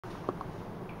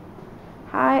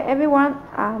Hi everyone,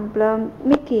 I'm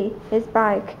Blomiky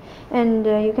IPD03, and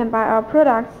you can buy our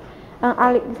products on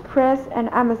AliExpress and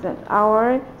Amazon.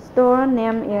 Our store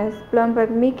name is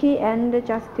Blomiky and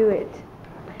just do it.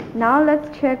 Now let's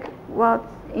check what's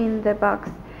in the box.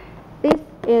 This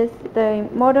is the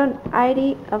model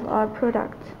ID of our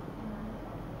product.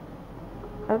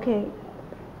 Okay.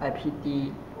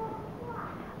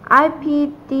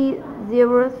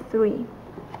 IPD03.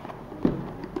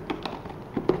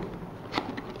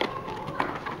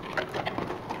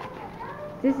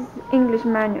 This is English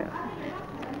manual.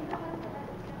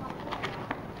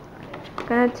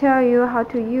 Gonna tell you how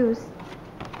to use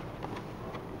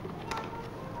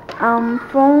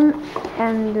phone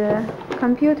and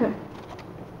computer.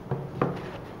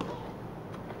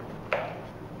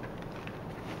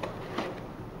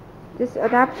 This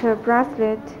adapter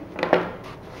bracelet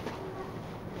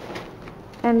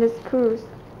and the screws,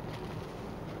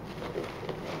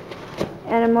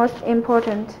 and the most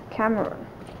important, camera.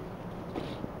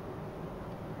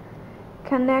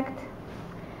 Connect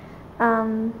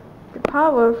the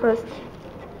power first.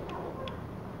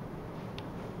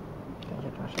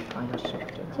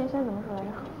 天山怎么说来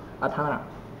着？啊，他那儿。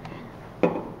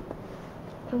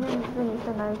天山你是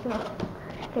上哪里去了？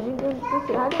肯定就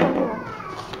其他地方去了。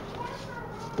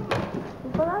你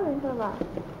放那边去了吧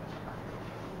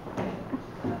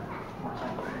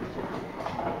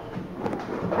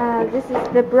？This is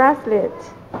the bracelet.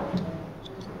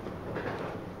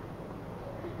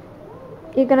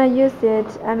 You're gonna use it,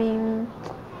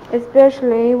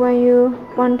 especially when you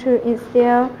want to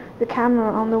install the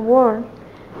camera on the wall.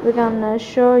 We're gonna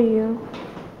show you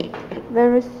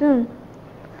very soon.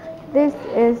 This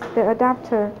is the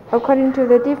adapter. According to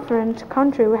the different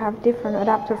country, we have different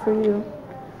adapter for you.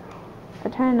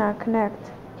 Antenna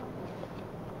connect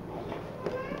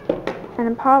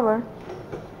and power.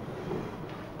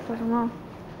 说什么？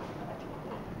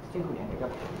最后面这个。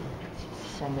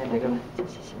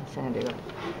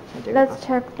Let's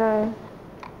check the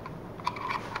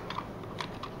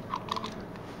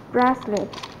bracelet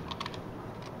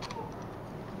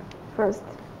first.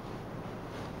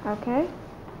 Okay,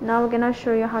 now we're gonna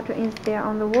show you how to install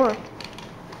on the wall.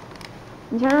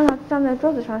 你先让它站在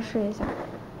桌子上试一下，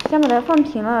先把它放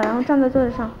平了，然后站在桌子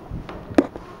上。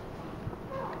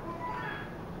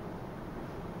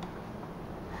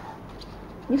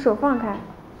你手放开，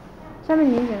下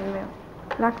面拧紧了没有？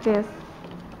 Like this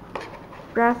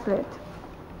bracelet.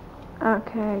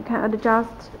 Okay, you can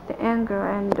adjust the angle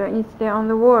and install on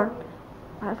the wall.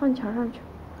 把它放墙上去。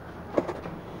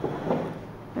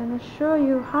And I'll show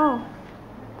you how.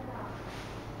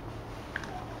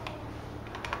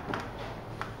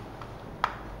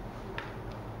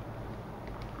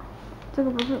 这个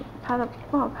不是拍的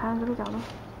不好拍，这个角度。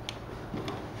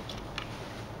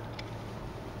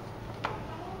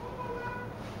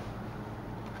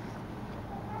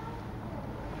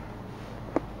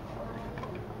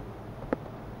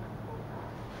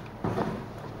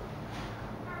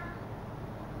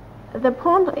The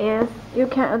point is, you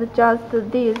can adjust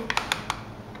this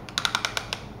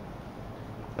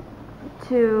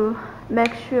to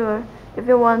make sure if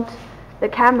you want the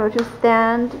camera to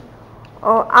stand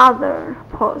or other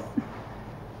pose.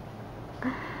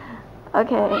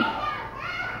 Okay,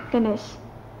 finish.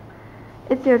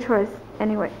 It's your choice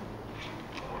anyway.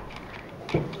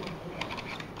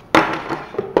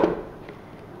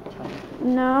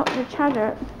 Now the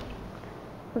charger.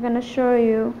 We're gonna show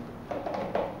you.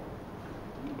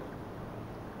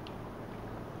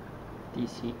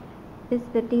 DC. It's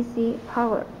the DC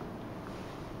power.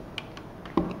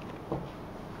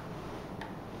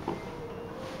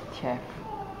 TF.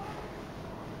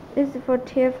 This is for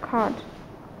TF card.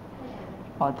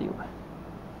 Audio.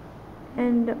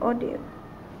 And audio.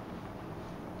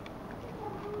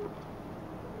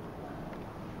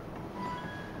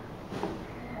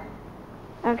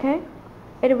 Okay,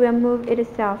 it will move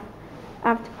itself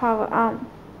after power on.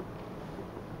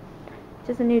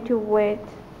 Just need to wait.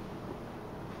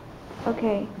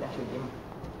 Okay.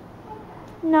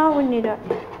 Now we need a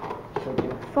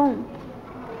phone.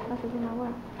 把手机拿过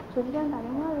来，手机这样打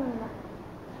电话用的吧。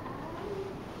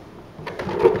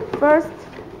First,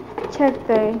 check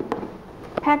the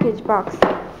package box.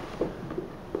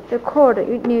 The code,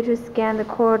 you need to scan the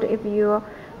code if your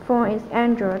phone is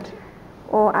Android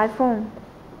or iPhone.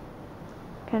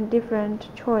 Can different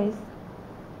choice.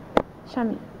 上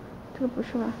面，这个不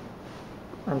是吧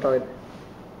 ？Android.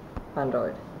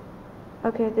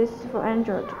 Okay, this is for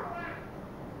Android.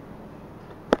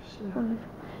 是啊。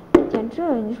点这，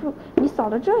你扫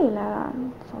到这里来了，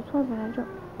扫错了，本来这。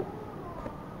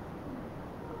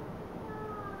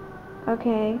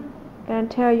Okay, gonna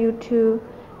tell you to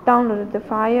download the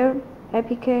file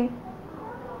APK.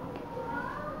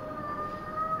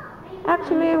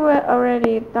 Actually, we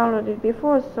already downloaded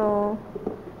before, so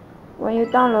when you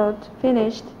download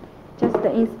finished, just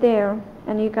install,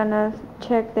 and you're gonna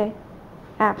check the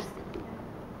apps.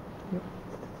 Yep.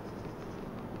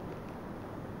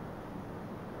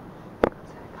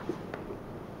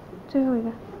 最后一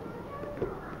个。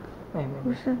没。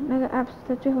不是那个 apps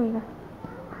的最后一个。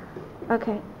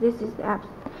Okay, this is the apps.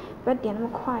 不要点那么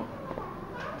快。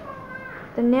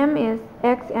The name is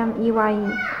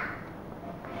XMEYE.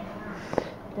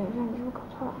 等一下，你是不是搞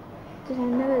错了？之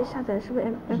前那个下载是不是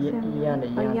XMEYE？ 一样的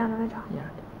那种。一样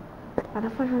的。把它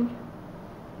放上去。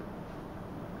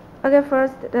Okay,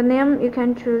 first the name you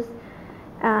can choose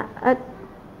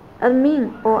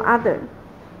admin or other.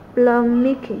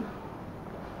 Blomiky.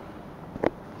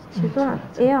 写错了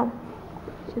L，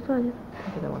 写错了。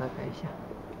给我来改一下。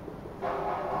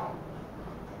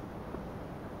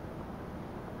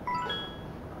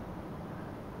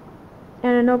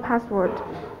And no password.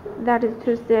 That is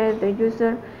to say the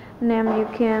user name you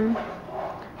can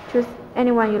choose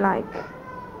anyone you like.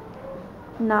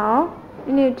 Now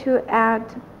you need to add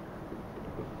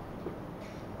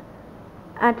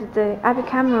the IP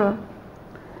camera.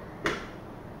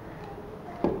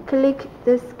 Click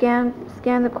the scan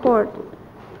the code,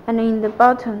 and in the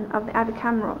bottom of the IP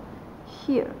camera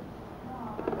here.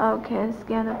 Okay,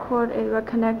 scan the code. It will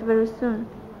connect very soon.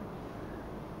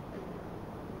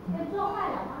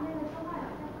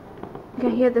 You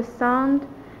can hear the sound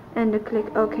and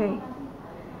click OK.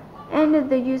 And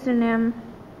the username,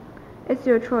 it's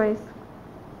your choice.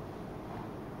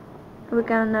 We're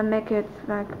gonna make it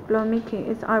like Blomiky.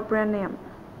 It's our brand name.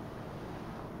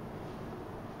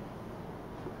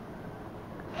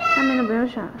 下面的不用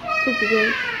选，就直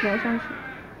接连上去。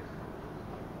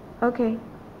OK。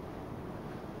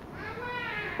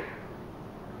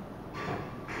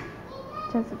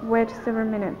Just wait several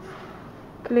minutes.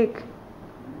 Click.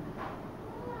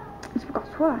 你是不是搞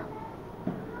错了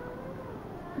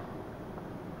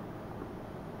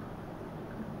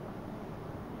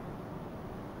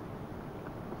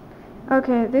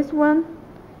？Okay, this one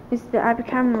is the IP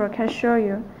camera can show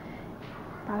you.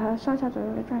 把它上下左右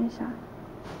来转一下。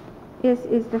This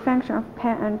is the function of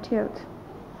pan and tilt.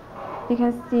 You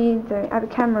can see the IP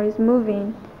camera is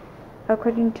moving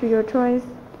according to your choice,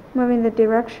 moving the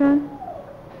direction.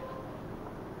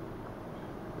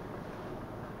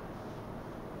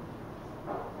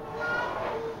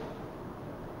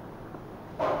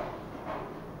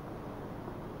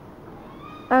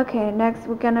 Okay, next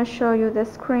we're gonna show you the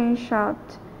screenshot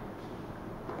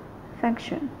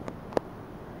function.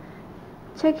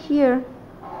 Check here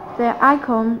the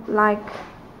icon like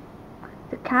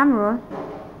the camera,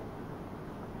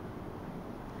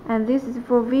 and this is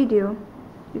for video.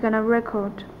 You're gonna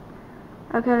record.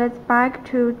 Okay, let's back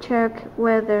to check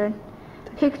whether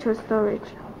picture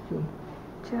storage.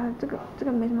 这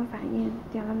个没什么反应，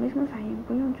点了没什么反应，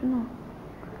不用去弄。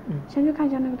先去看一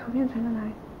下那个图片存在哪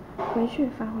里。回去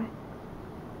返回，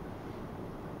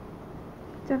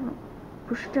这个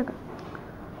不是这个，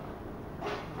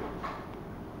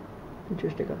就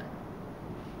是这个了。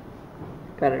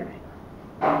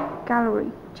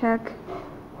Gallery check.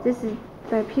 This is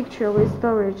the picture with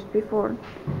storage before.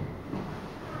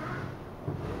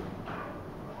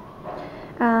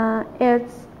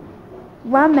 It's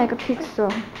 1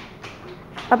 megapixel.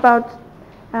 About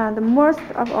the most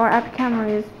of our app camera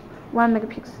is 1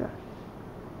 megapixel.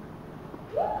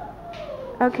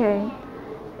 Okay,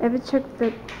 if you check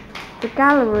the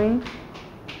gallery,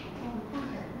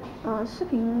 视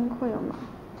频会有吗？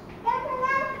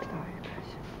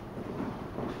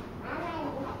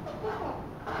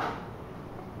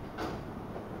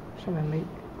上面没。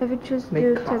If you choose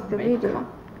to test the video.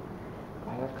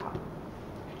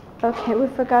 Okay, we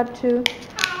forgot to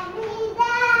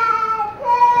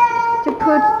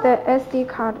put the SD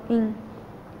card in.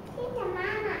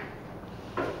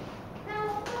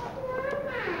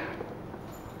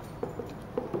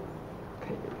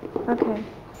 Okay.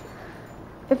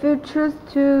 If you choose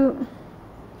to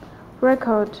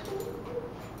record.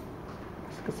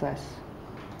 Success.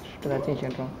 正在进行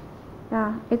中。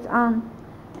Yeah, it's on.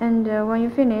 And when you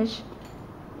finish,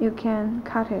 you can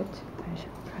cut it. 等一下，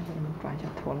看一下能不能转一下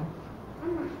头呢？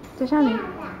在上面。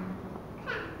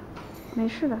没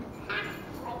事的。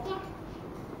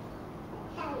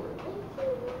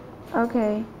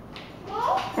Okay.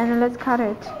 And let's cut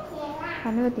it.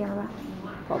 把那个点了吧。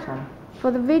保存了。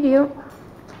For the video.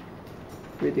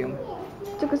 Video.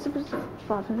 这个是不是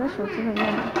保存在手机里面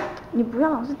的？你不要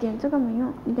老是点这个没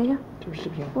用，你等一下。这是视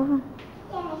频。播放。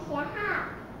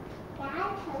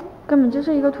根本就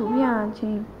是一个图片啊，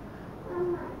亲。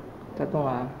在动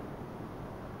啊？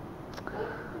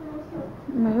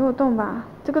没有动吧？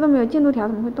这个都没有进度条，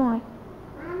怎么会动嘞？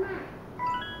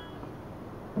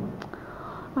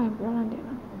哎呀，不要乱点了。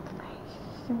哎，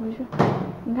先回去。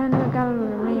你看那个盖录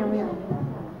里面有没有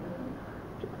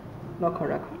 ？Local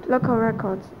record. Local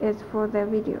records is for the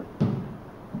video.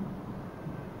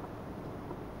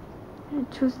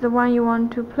 Choose the one you want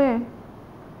to play.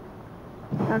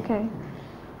 Okay.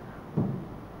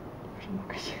 什么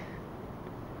可惜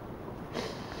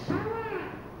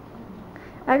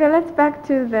？Okay, let's back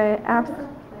to the apps.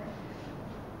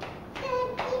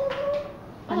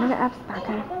 把那个 apps 打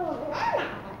开。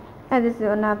And this is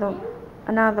another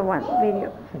one video.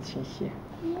 很清晰。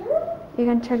You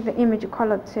can check the image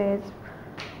quality is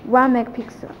 1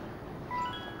 megapixel.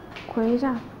 回一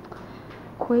下，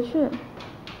回去，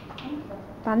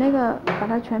把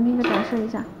它全屏给展示一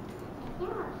下。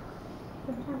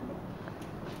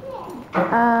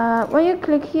When you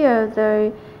click here,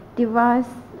 the device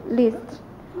list,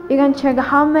 you can check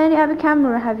how many app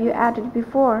camera have you added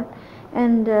before,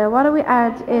 and what we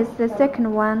add is the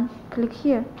second one. Click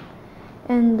here,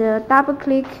 and double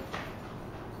click.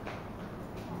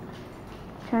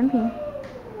 全屏，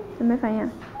怎么没反应？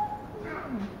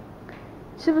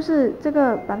是不是这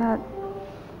个把它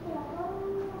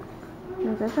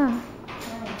有在上？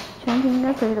全屏应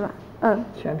该可以的吧？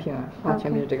全屏啊，啊，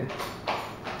全屏是这个。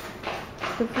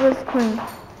The full screen.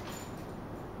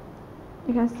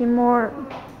 You can see more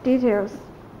details.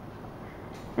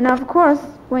 And of course,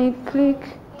 when you click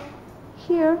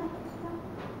here,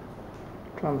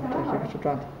 转吧，这个是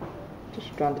转的，这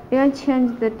是转的。 you can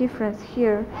change the difference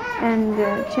here and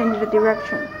change the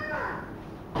direction.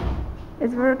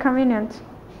 It's very convenient.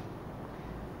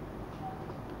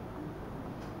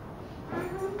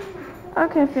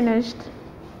 Okay, finished.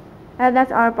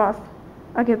 That's our boss.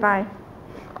 Okay, bye.